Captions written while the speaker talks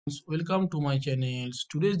Welcome to my channel.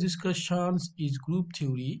 Today's discussions is group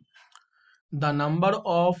theory, the number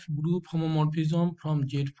of group homomorphism from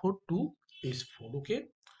Z4 to S4. Okay,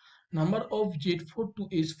 number of Z4 to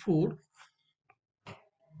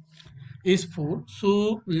S4.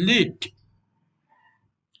 So let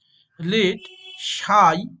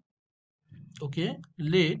psi, okay,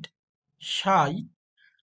 let psi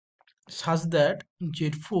such that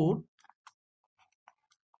Z4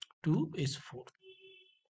 to S4.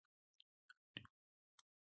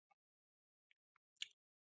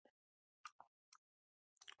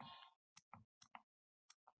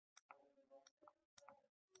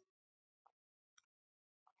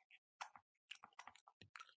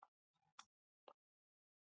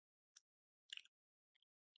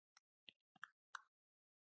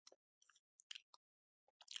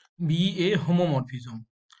 Be a homomorphism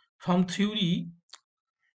from theory.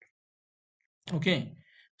 Okay,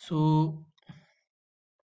 so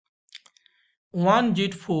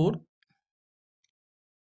 1Z4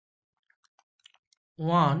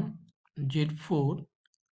 1Z4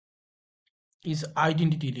 is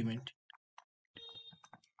identity element.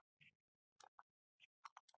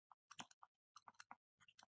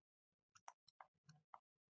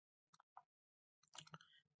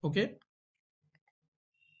 Okay,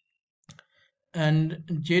 and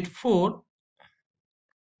Z4,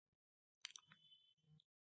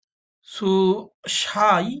 so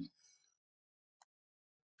psi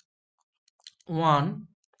 1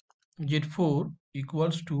 Z4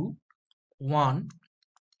 equals to 1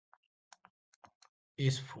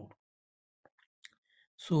 S4.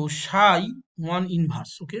 So psi 1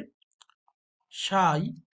 inverse. Okay,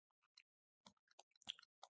 psi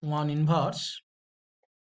 1 inverse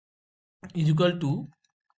is equal to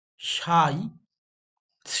psi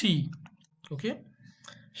 3. Okay,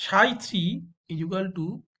 psi 3 is equal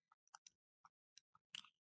to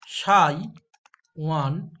psi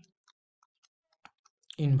 1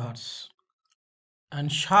 inverse,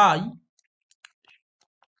 and psi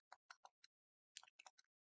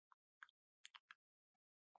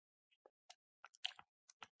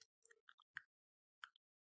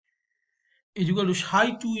is equal to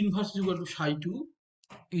psi 2 inverse is equal to psi 2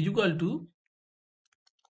 is equal to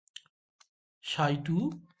psi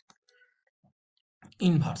 2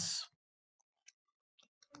 inverse.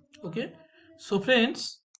 Okay, so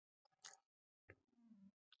friends,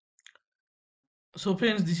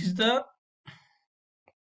 this is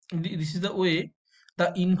the way.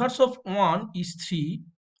 The inverse of 1 is 3.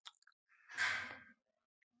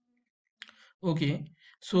 Okay,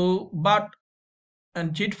 so but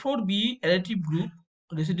and Z4b additive group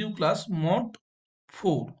residue class mod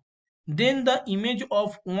 4, then the image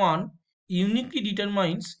of 1 uniquely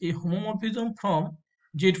determines a homomorphism from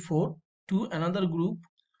Z4 to another group.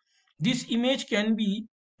 This image can be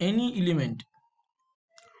any element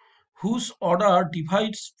whose order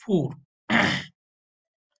divides 4,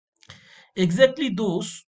 exactly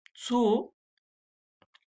those. So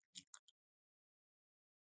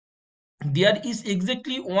there is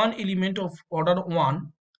exactly one element of order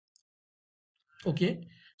 1. Okay,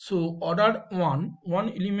 so order 1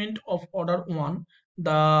 element of order 1,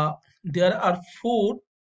 there are 4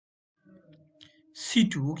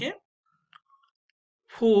 C2. Okay,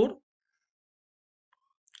 4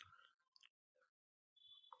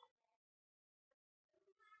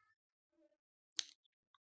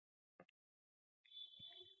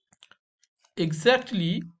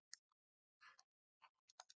 exactly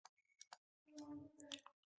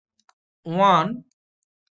one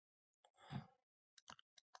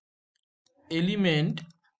element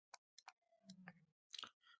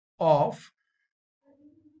of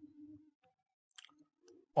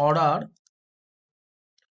order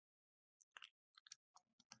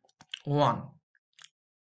 1,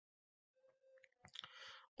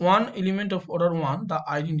 one element of order 1, the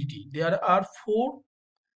identity. There are 4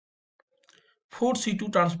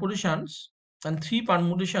 C2 transportations and 3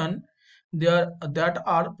 permutation there that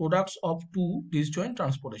are products of 2 disjoint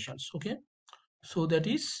transportations. Okay, so that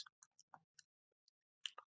is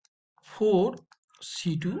 4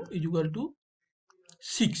 C2 is equal to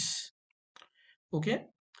 6. Okay,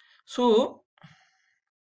 so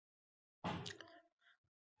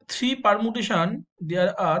 3 permutation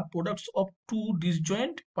there are products of 2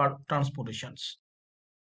 disjoint transportations,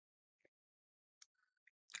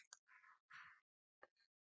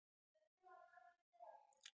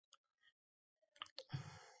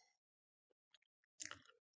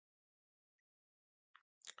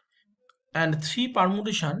 and 3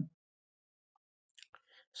 permutation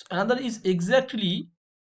another is exactly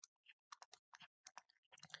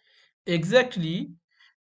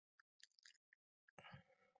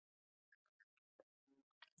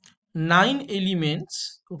 9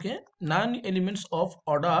 elements, okay, 9 elements of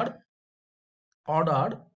order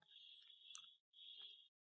order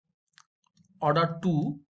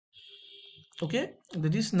 2, okay,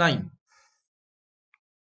 that is 9.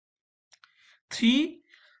 Three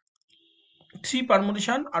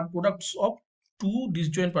permutation are products of two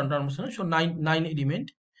disjoint permutation, so nine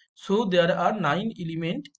element. So there are 9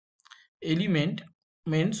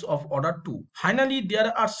 elements of order 2. Finally,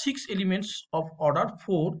 there are 6 elements of order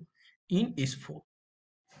 4 in S4,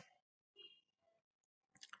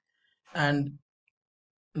 and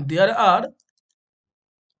there are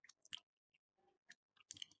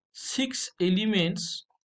 6 elements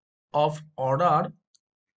of order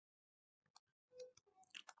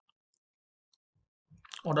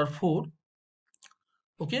 4,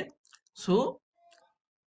 okay. So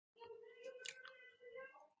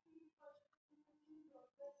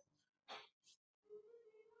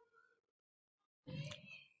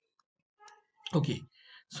okay,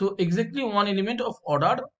 so exactly one element of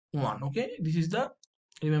order 1, okay, this is the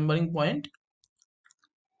remembering point.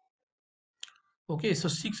 Okay, so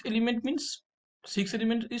 6 element means 6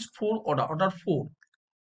 element is 4 order 4.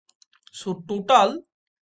 So total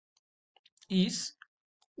is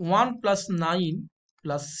 1 plus 9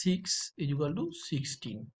 plus 6 is equal to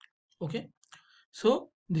 16. Okay, so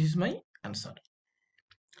this is my answer.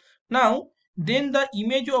 Now, then the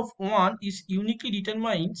image of 1 is uniquely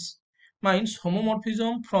determines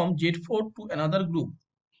homomorphism from Z4 to another group.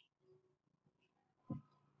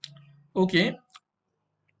 Okay,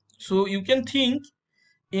 so you can think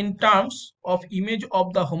in terms of image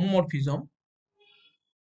of the homomorphism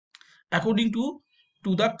according to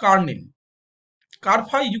the kernel. Car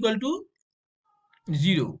phi is equal to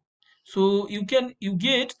 0. So you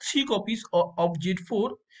get 3 copies of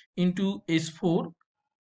Z4 into S4.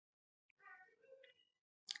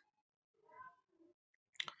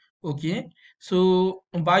 Okay, so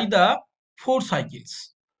by the 4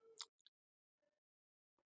 cycles.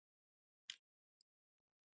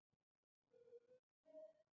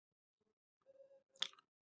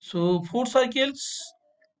 So 4 cycles,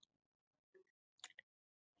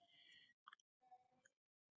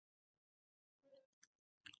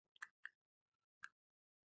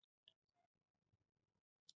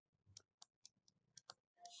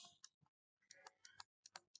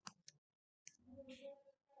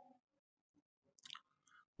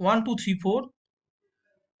 1 2 3 4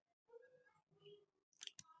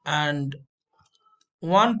 and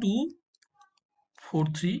 1 2 4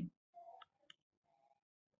 3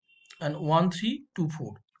 and 1 3 2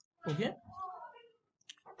 4. Okay,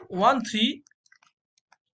 1 3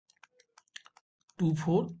 2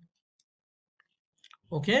 4.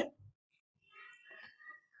 Okay,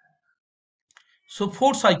 so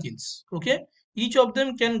 4 cycles. Okay, each of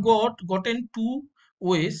them can gotten 2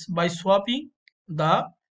 ways by swapping the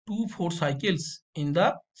 2 4 cycles in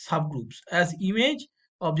the subgroups as image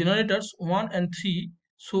of generators 1 and 3.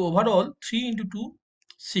 So overall 3 into 2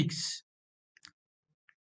 6.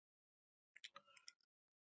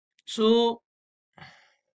 So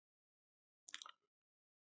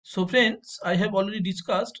friends, I have already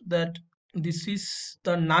discussed that this is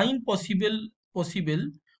the 9 possible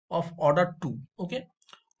of order 2. Okay,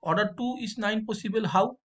 order 2 is 9 possible.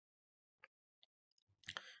 How?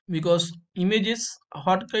 Because images,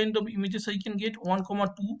 what kind of images I can get? 1 comma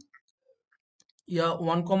 2, yeah,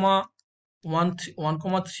 1 comma 1 1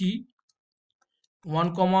 comma 3,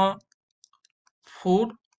 1 comma 4,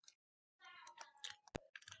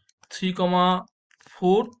 3 comma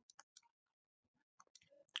 4,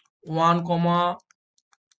 1 comma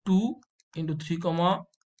 2 into 3 comma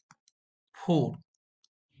 4.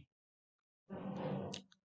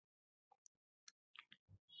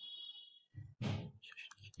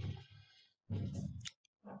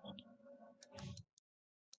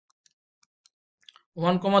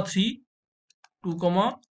 1 comma 3, 2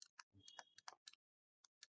 comma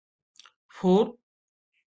 4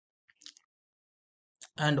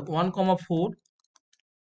 and 1 comma 4,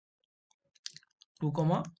 2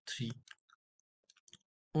 comma 3.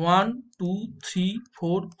 1 2 3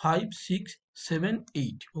 4 5 6 7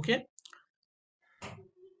 8. Okay,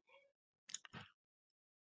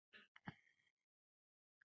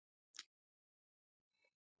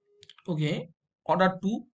 okay, order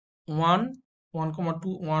 2, 1 1 comma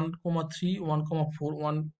 2, 1 comma 3, 1 comma 4,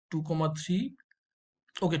 1 2 comma 3.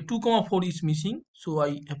 Okay, 2 comma 4 is missing, so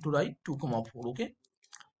I have to write 2 comma 4. Okay,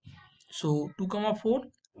 so 2 comma 4,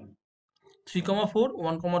 3 comma 4,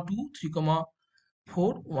 1 comma 2, 3 comma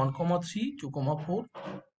 4, 1 comma 3, 2 comma 4,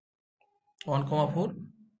 1 comma 4,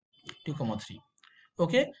 2 comma 3.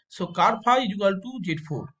 Okay, so car phi is equal to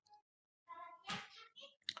Z4.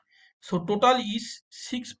 So total is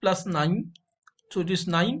 6 plus 9. So it is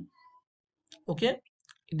 9. Okay,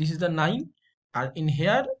 this is the 9, and in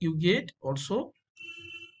here you get also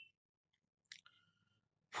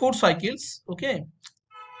 4 cycles. Okay,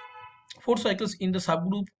 4 cycles in the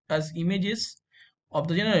subgroup as images of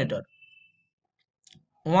the generator,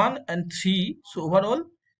 1 and 3. So overall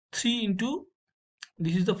 3 into,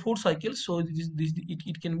 this is the 4 cycles, so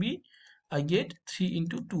it can be, I get 3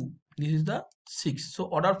 into 2, this is the 6. So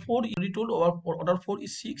order 4, you already told, order 4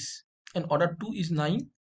 is 6 and order 2 is 9,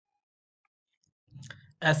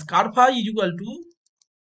 as car phi is equal to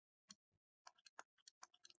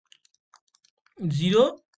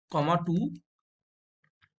 0 comma 2,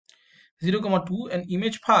 0 comma 2, and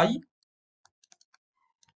image phi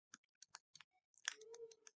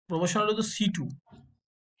proportional to the C2.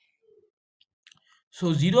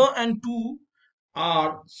 So 0 and 2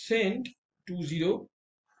 are sent to 0.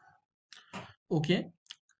 Okay,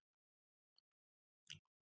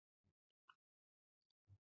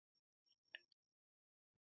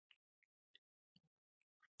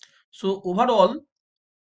 so overall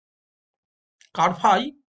car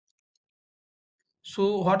phi,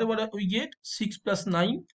 so whatever we get 6 plus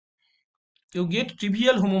 9, you get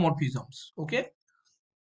trivial homomorphisms. Okay,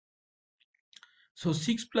 so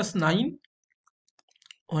 6 plus 9,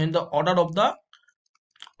 when the order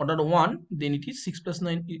 1, then it is 6 plus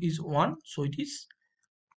 9 is 1, so it is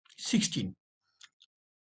 16.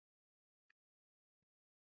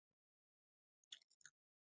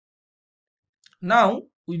 Now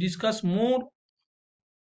we discuss more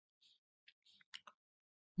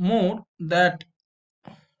that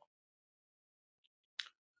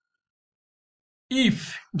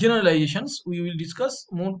if generalizations, we will discuss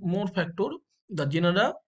more factor, the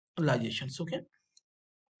generalizations. Okay,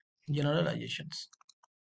 generalizations.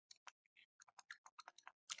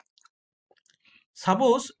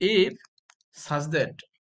 Suppose if such that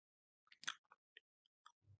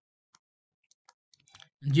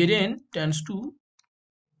Zn tends to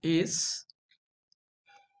S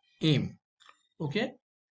M. Okay,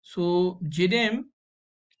 so Zm,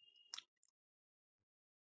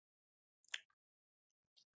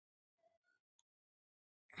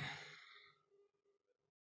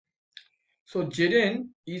 so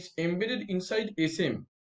Zn is embedded inside Sm,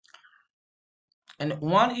 and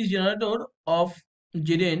 1 is generator of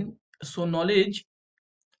Zn, so knowledge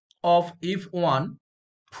of F1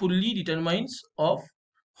 fully determines of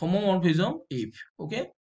homomorphism F. Okay,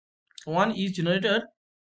 1 is generator,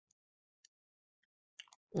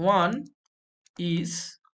 1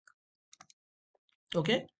 is,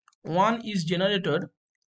 okay, 1 is generator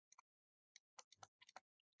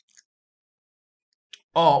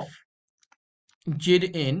of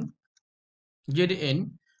Zn,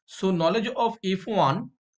 so knowledge of F1,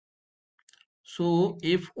 so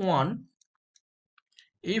F1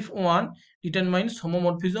 determines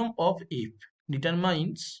homomorphism of F,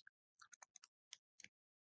 determines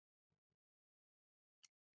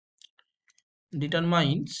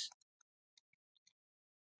homomorphism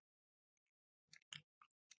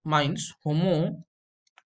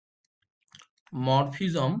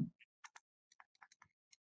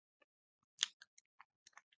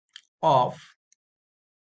of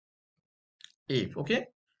F. Okay,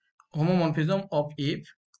 homomorphism of F.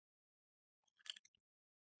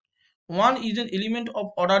 1 is an element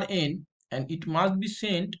of order n, and it must be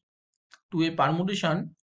sent to a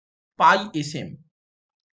permutation pi Sm,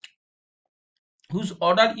 whose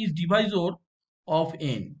order is divisor of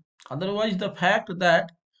n. Otherwise, the fact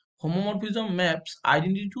that homomorphism maps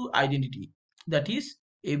identity to identity, that is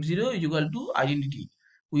F0 is equal to identity,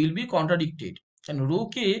 will be contradicted, and rho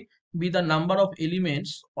k be the number of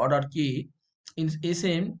elements order k in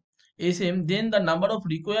Sm, then the number of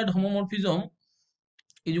required homomorphism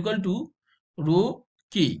is equal to rho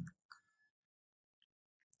k.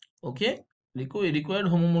 Okay, required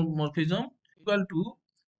homomorphism equal to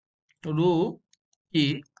rho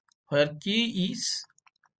k, where k is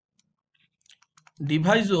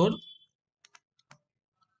divisor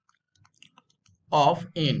of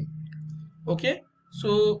n. Okay,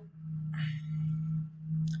 so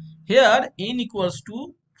here n equals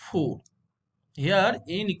to 4, here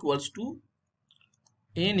n equals to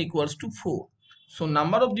 4, so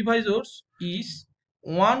number of divisors is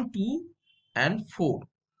 1, 2 and 4.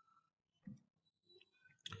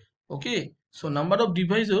 Okay, so number of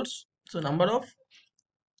divisors, so number of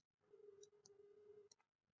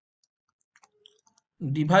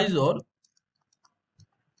divisor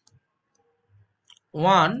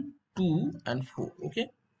 1, 2 and 4. Okay,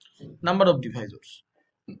 number of divisors.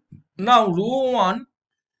 Now row 1,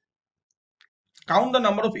 count the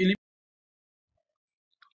number of elements.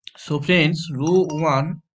 So friends, row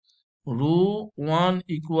 1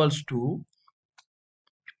 equals to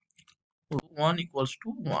 1.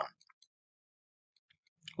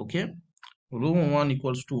 Okay, row 1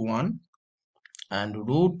 equals to 1, and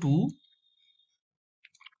row 2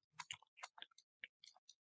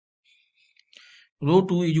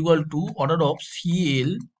 is equal to order of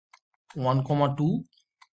CL 1 comma 2,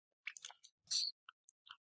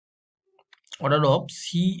 order of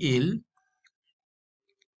CL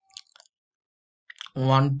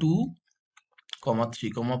 1 2 comma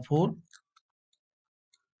 3 comma 4.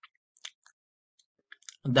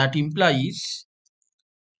 That implies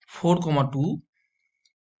 4 comma 2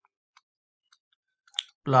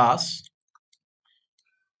 plus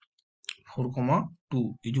 4 comma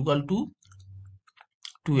 2 is equal to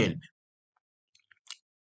 12,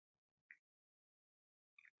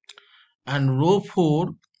 and row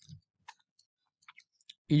 4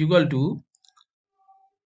 is equal to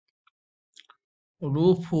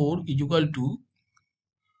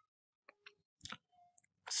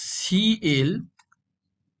CL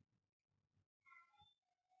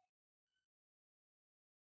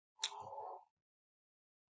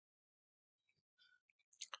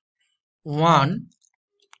 1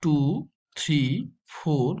 2 3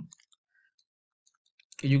 4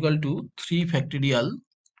 is equal to 3 factorial.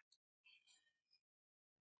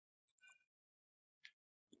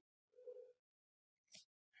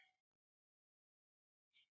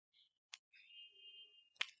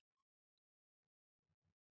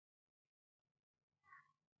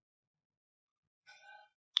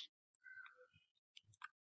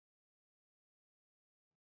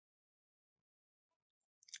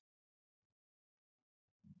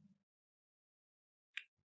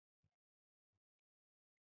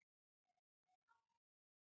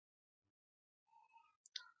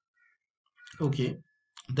 Okay,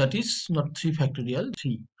 that is not 3 factorial,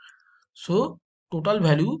 3. So total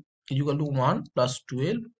value is equal to 1 plus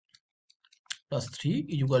 12 plus 3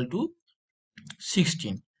 is equal to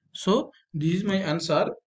 16. So this is my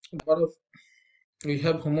answer. But we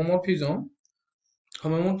have homomorphism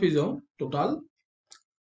total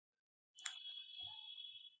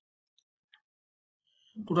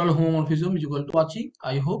homomorphism is equal to watching.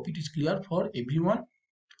 I hope it is clear for everyone,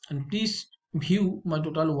 and please view my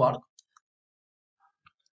total work.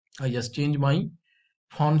 I just change my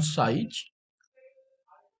font size.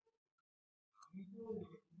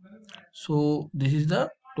 So this is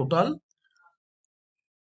the total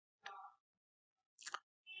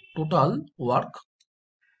work.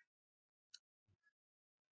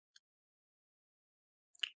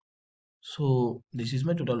 So this is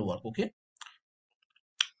my total work. Okay,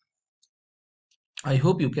 I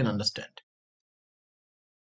hope you can understand.